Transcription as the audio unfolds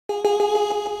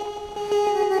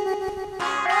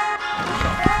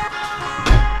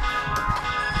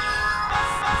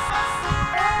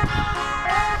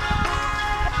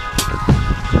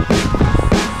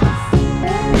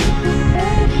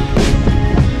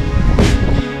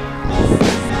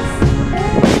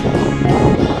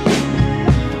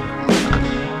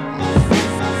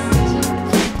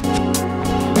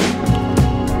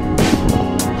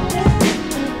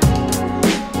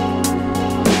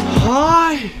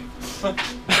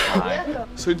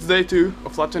So it's day 2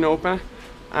 of Latvian Open,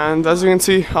 and as you can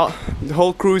see, the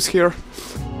whole crew is here.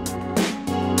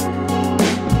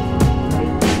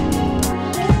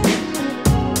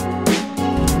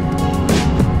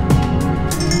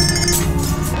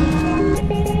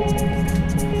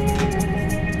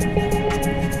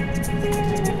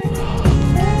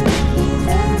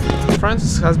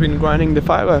 Francis has been grinding the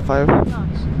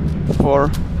 5x5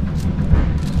 for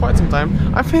quite some time.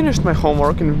 I finished my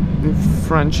homework in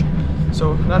French,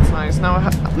 so that's nice.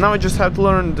 Now I just have to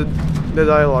learn the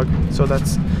dialogue, so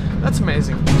that's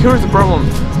amazing. Here's the problem: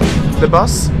 the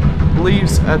bus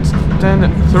leaves at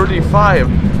 10:35,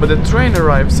 but the train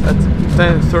arrives at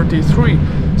 10:33.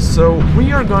 So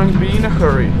we are going to be in a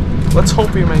hurry. Let's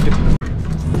hope we make it.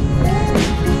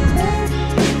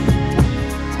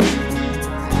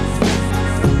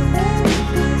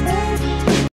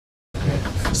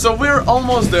 So we're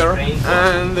almost there,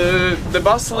 and the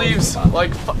bus leaves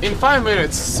like in 5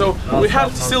 minutes, so we have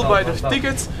to still buy the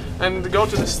tickets and go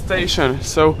to the station.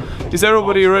 So is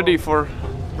everybody ready for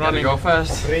running? Go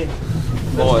fast. We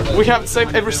have to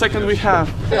save every second we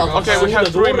have. Okay, we have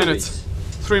 3 minutes.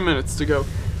 3 minutes to go.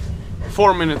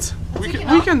 4 minutes. We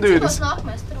can do this.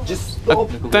 Just at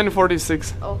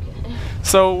 10:46. Okay.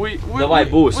 So we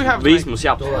have to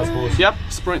yep,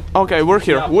 sprint. Okay, we're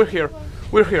here.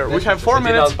 We have 4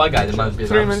 minutes. 3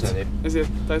 minutes. Aiziet,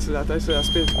 taisījās,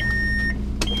 spied.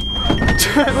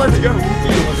 Let's go.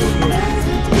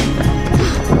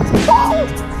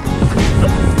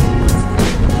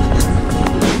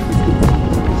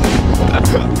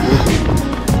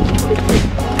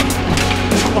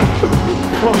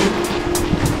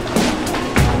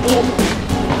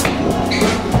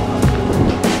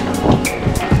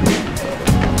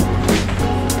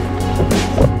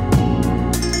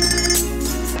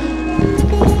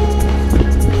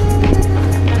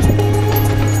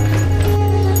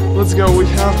 Let's go, we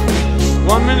have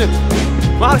 1 minute.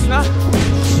 Marcina!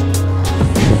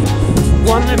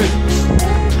 1 minute.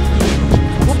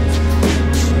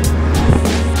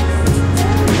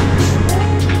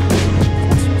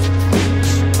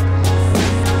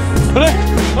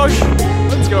 Okay,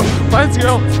 let's go. Let's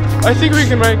go. I think we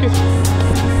can make it.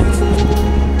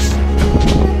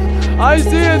 I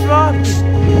see it, man.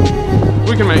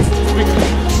 We can make it. We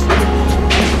can.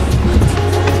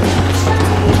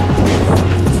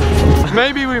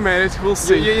 Maybe we made it, we'll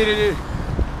see.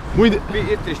 So we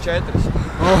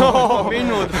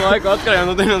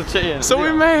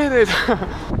made it!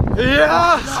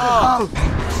 Yes! Oh.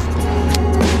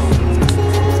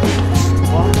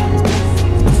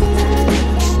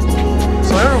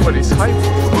 So everybody's hyped.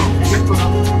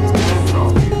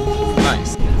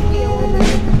 Nice.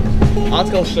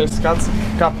 Atkal šis skats,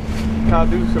 kā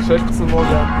 2016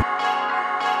 vlogā.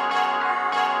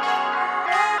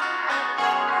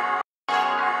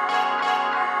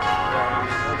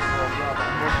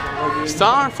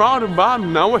 Start from the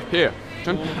bottom, now we're here.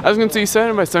 As you can see,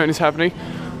 7x7 is happening.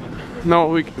 No,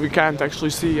 we can't actually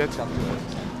see yet.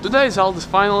 Today is all the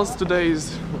finals. Today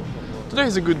is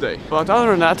a good day. But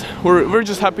other than that, we're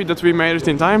just happy that we made it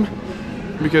in time,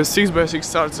 because 6x6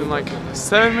 starts in like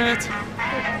 7 minutes.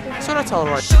 So that's all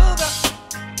right.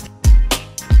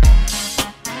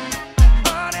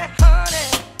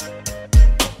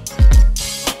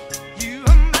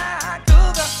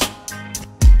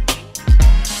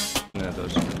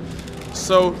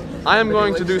 So I am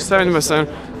going to do 7x7.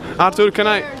 Artur, can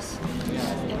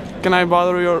I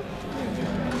bother your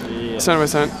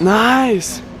 7x7?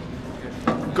 Nice!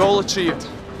 Goal achieved.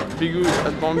 Be good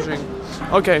at bombing.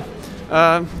 Okay,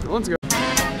 let's go.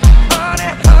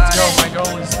 Let's go. My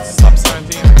goal is sub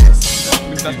 17, I guess.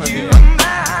 Because that's my video.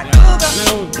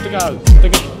 No,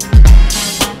 take it.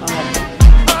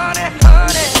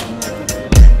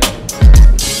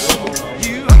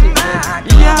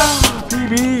 Yeah,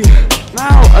 PB.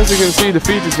 Now, as you can see, the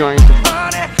feat is going to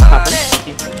happen.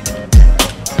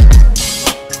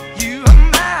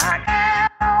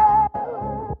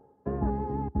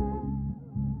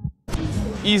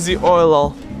 Easy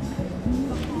oil.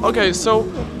 Okay, so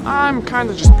I'm kind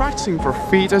of just practicing for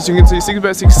feet. As you can see,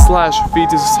 6x6 /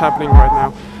 feet is happening right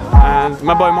now. And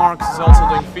my boy Mark is also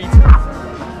doing feet.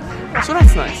 So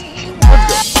that's nice. Let's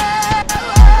go.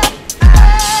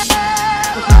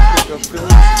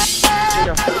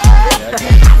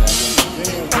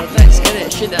 Let's get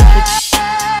it, shit that.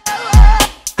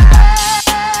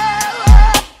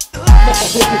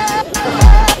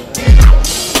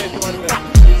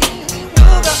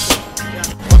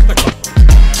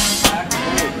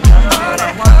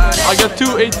 I got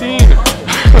 2:18.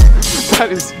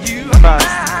 That is fast.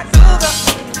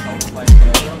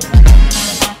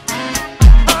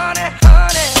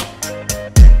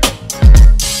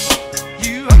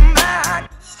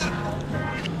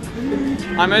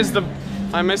 I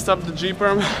messed up the G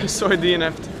perm, so I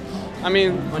DNF'd. I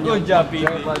mean, Good job,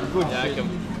 PB. Good Joakim.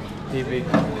 PB.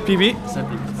 PB?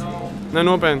 Latvian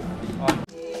Open.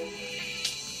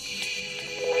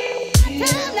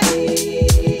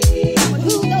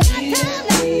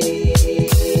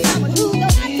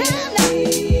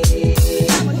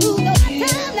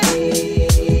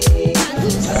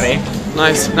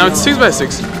 Nice. Now it's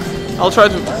 6x6. I'll try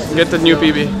to get the new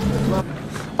PB.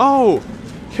 Oh,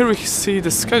 here we see the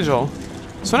schedule.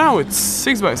 So now it's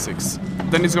 6x6.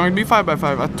 Then it's going to be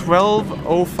 5x5 at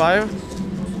 12:05,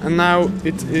 and now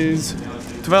it is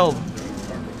 12.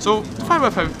 So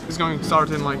 5x5 is going to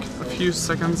start in like a few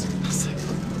seconds,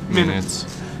 minutes,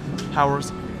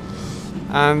 hours,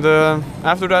 and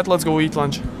after that let's go eat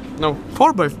lunch. No,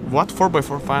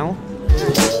 4x4 final.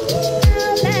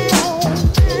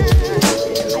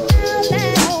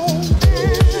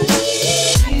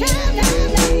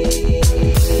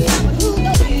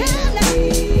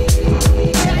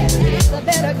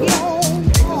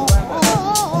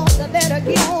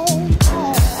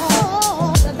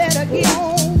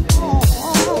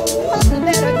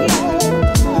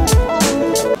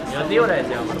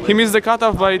 He missed the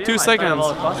cutoff by 2 seconds.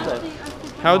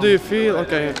 How do you feel?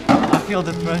 Okay. I feel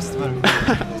depressed very much.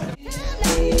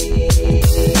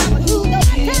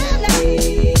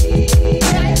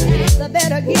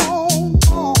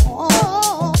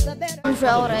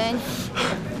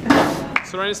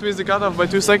 So Renis missed the cutoff by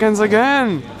 2 seconds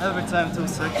again. Every time 2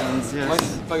 seconds,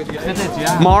 yes.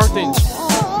 Martin,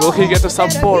 will he get a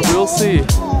sub 4? We'll see.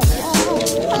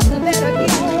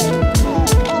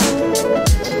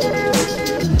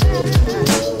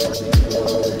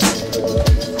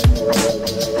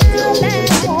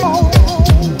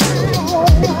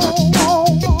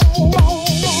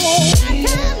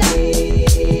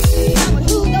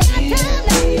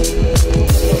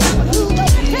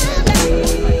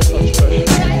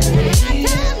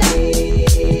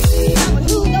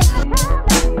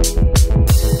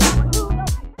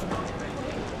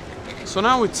 So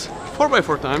now it's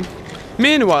 4x4 time.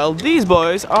 Meanwhile, these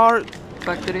boys are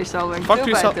Factory solving.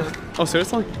 Oh,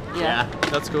 seriously? Yeah.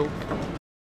 That's cool.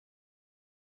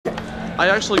 I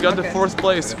actually got the 4th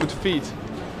place with feet.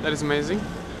 That is amazing.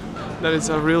 That is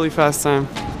a really fast time.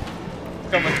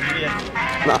 Come on, yeah.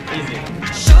 Nah. Easy.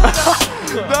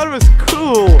 That was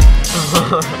cool.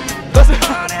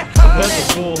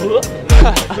 That's cool.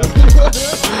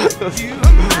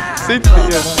 Sit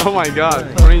here. Oh my god,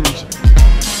 cringe.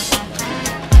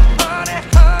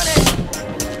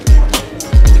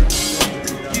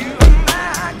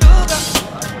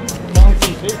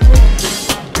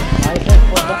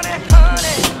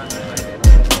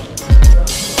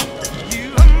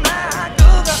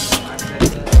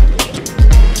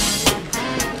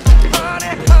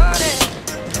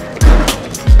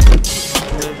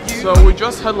 So we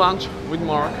just had lunch with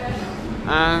Mark,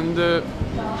 and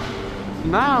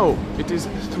now it is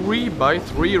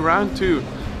 3x3 round 2,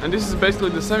 and this is basically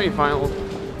the semi-final,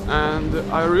 and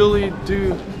I really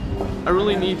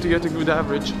need to get a good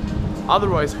average,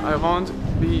 otherwise I won't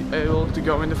be able to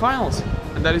go in the finals,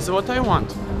 and that is what I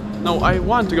want. No, I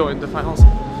want to go in the finals,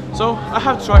 so I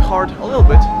have to try hard a little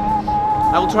bit.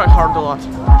 I will try hard a lot,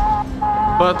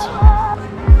 but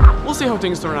we'll see how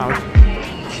things turn out.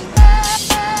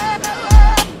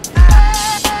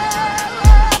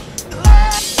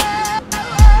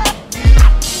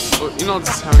 Inox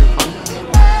is having fun.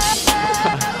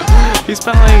 He's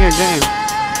playing a game.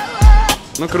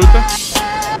 No kruto?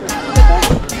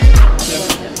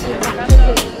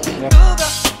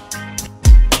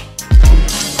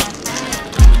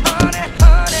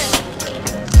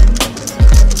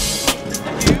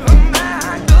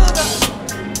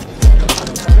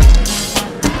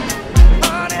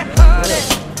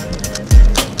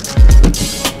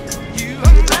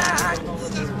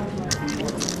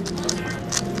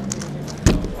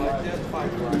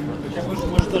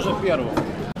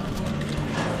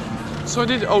 So I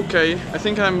did okay. I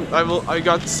think I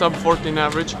got sub 14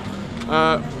 average,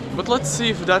 but let's see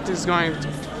if that is going to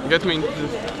get me into the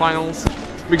finals,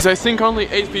 because I think only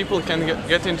 8 people can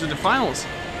get into the finals,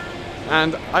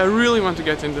 and I really want to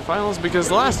get into the finals because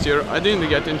last year I didn't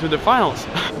get into the finals.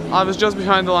 I was just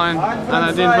behind the line and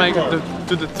I didn't make it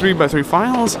to the 3x3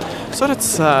 finals, so that's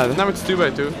sad. Now it's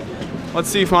 2x2. Let's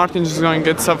see if Martin is going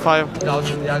to get sub 5.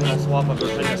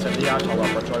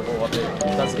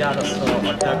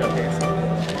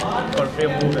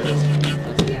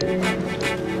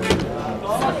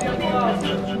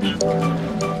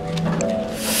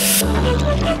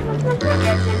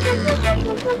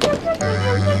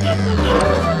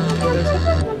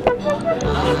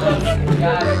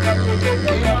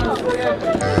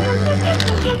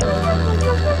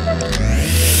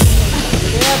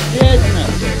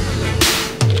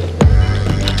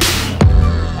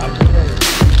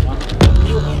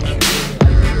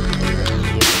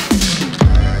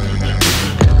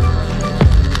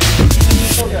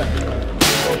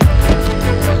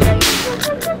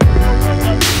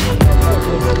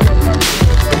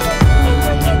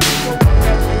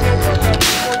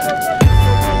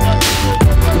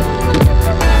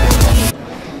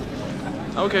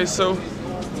 Okay, so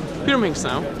Pyramids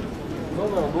now.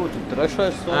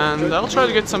 And I'll try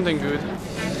to get something good.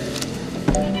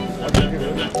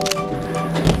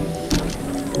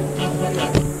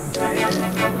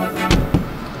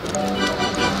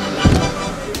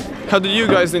 How did you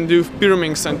guys then do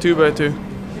Pyramids and 2x2?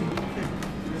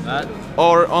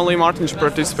 Or only Martin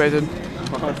participated?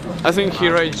 I think he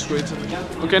rage quit.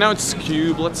 Okay, now it's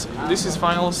cube. This is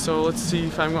finals, so let's see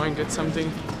if I'm going to get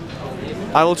something.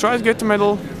 I will try to get the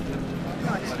medal.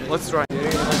 Let's try.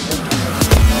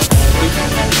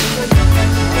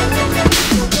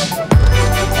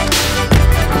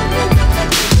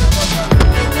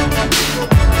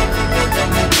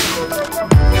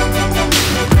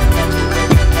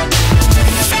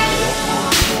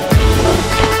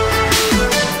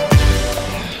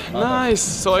 Nice.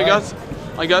 So I got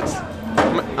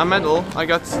a medal. I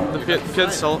got the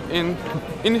pedestal in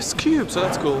his cube, so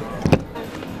that's cool.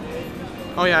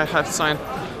 Oh yeah, I have to sign.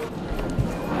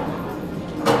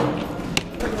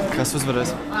 Kas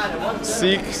uzvarēs?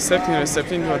 Sīk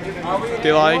 7-7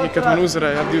 tie laiki, kad man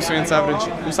uzvarēja ar 2-1 average.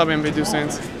 Mums abiem bija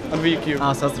 2-1 ar VQ.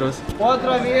 Sastros.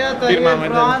 Otrā vieta ir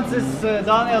Francis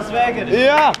Daniels Vēgeris.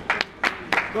 Jā!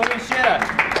 Kur viņš ir?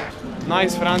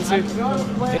 Nice, Franci.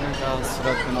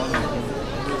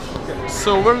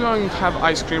 So we're going to have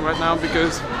ice cream right now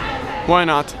because why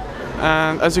not?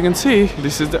 And as you can see,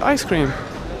 this is the ice cream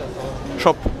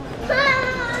shop.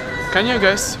 Can you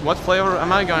guess what flavor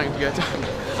am I going to get?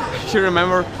 You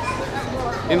remember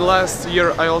in the last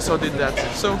year I also did that.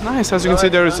 So nice, as you can see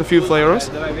there is a few flavors.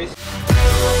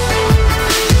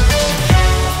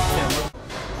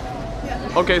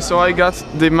 Okay, so I got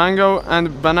the mango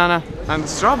and banana and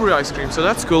strawberry ice cream, so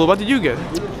that's cool. What did you get?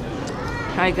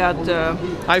 I got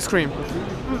Ice cream.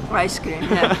 ice cream,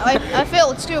 yeah. I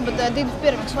failed too, but I did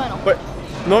Pyramids final. Wait,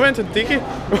 no vien tu tiki?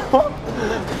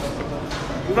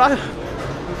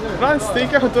 Frans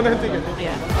tika un tu netiki?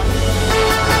 Yeah.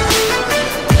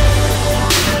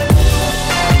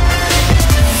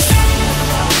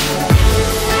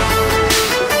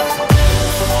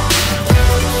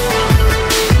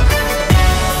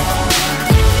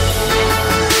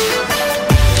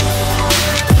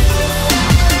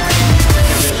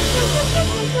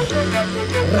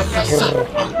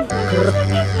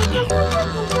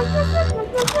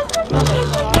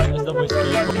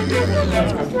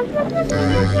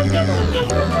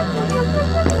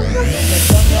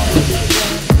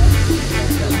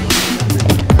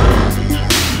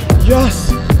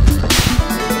 Yes!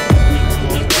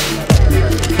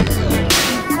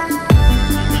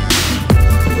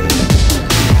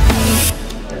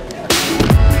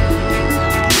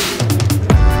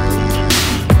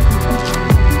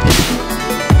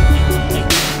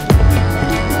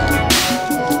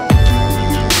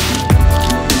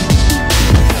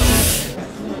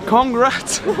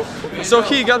 Congrats! So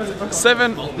he got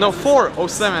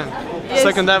 407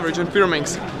 second average on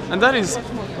Pyramids, and that is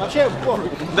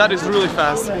really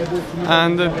fast.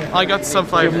 And I got sub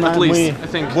 5 at least, I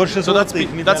think. So that's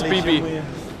PB.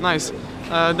 Nice.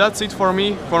 That's it for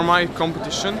me for my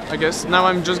competition, I guess. Now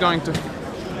I'm just going to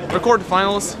record the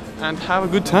finals and have a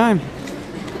good time.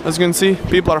 As you can see,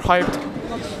 people are hyped.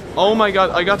 Oh my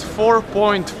god, I got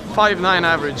 4.59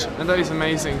 average, and that is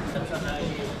amazing.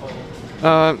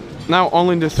 Now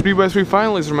only the 3x3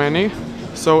 final is remaining,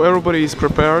 so everybody is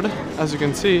prepared, as you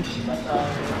can see,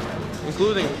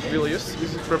 including Vilius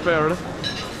is prepared.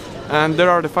 And there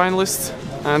are the finalists,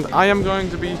 and I am going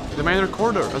to be the main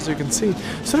recorder, as you can see,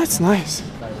 so that's nice.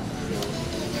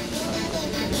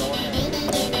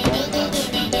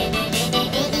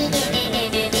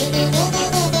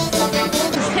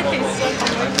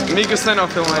 Mika Seno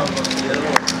filmē.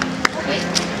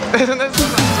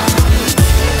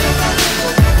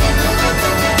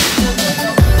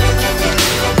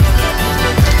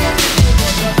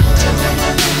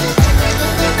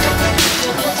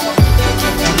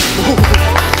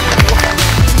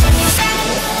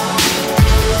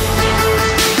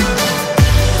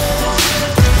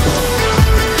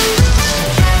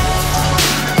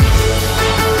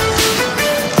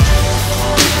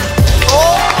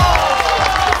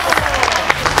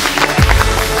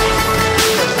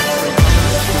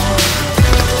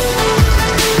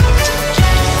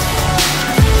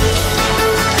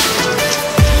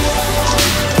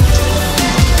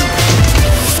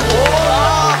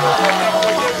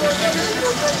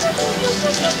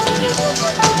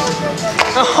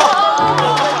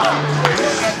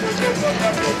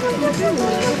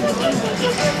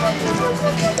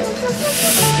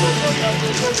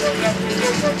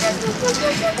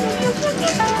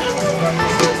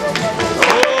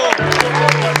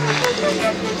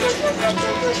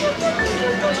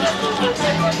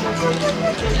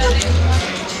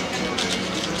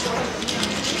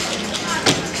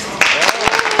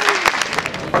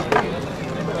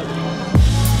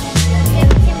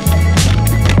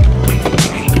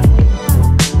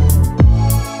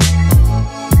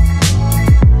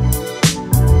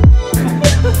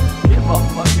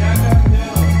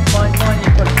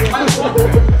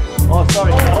 Oh,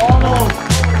 sorry. Almost.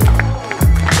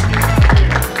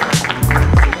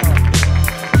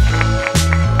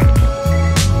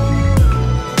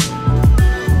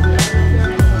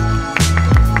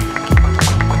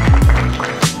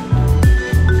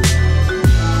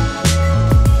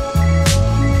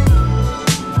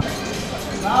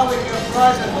 Now we can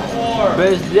present the four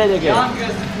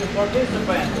youngest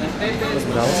participants. And they did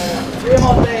 3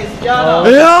 more days.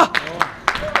 Dyalla. Yeah!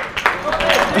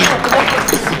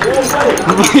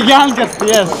 Youngest,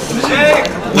 yes.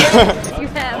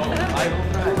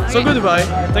 So goodbye.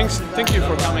 Thank you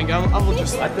for coming. I will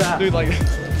just do it like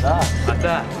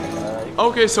that.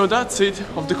 Okay, so that's it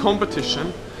of the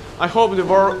competition. I hope the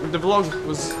vlog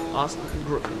was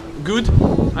good.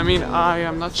 I mean, I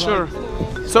am not sure.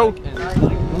 So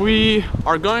we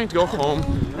are going to go home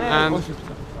and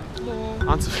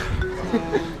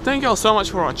thank you all so much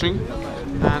for watching,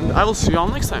 and I will see you all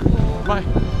next time. Bye.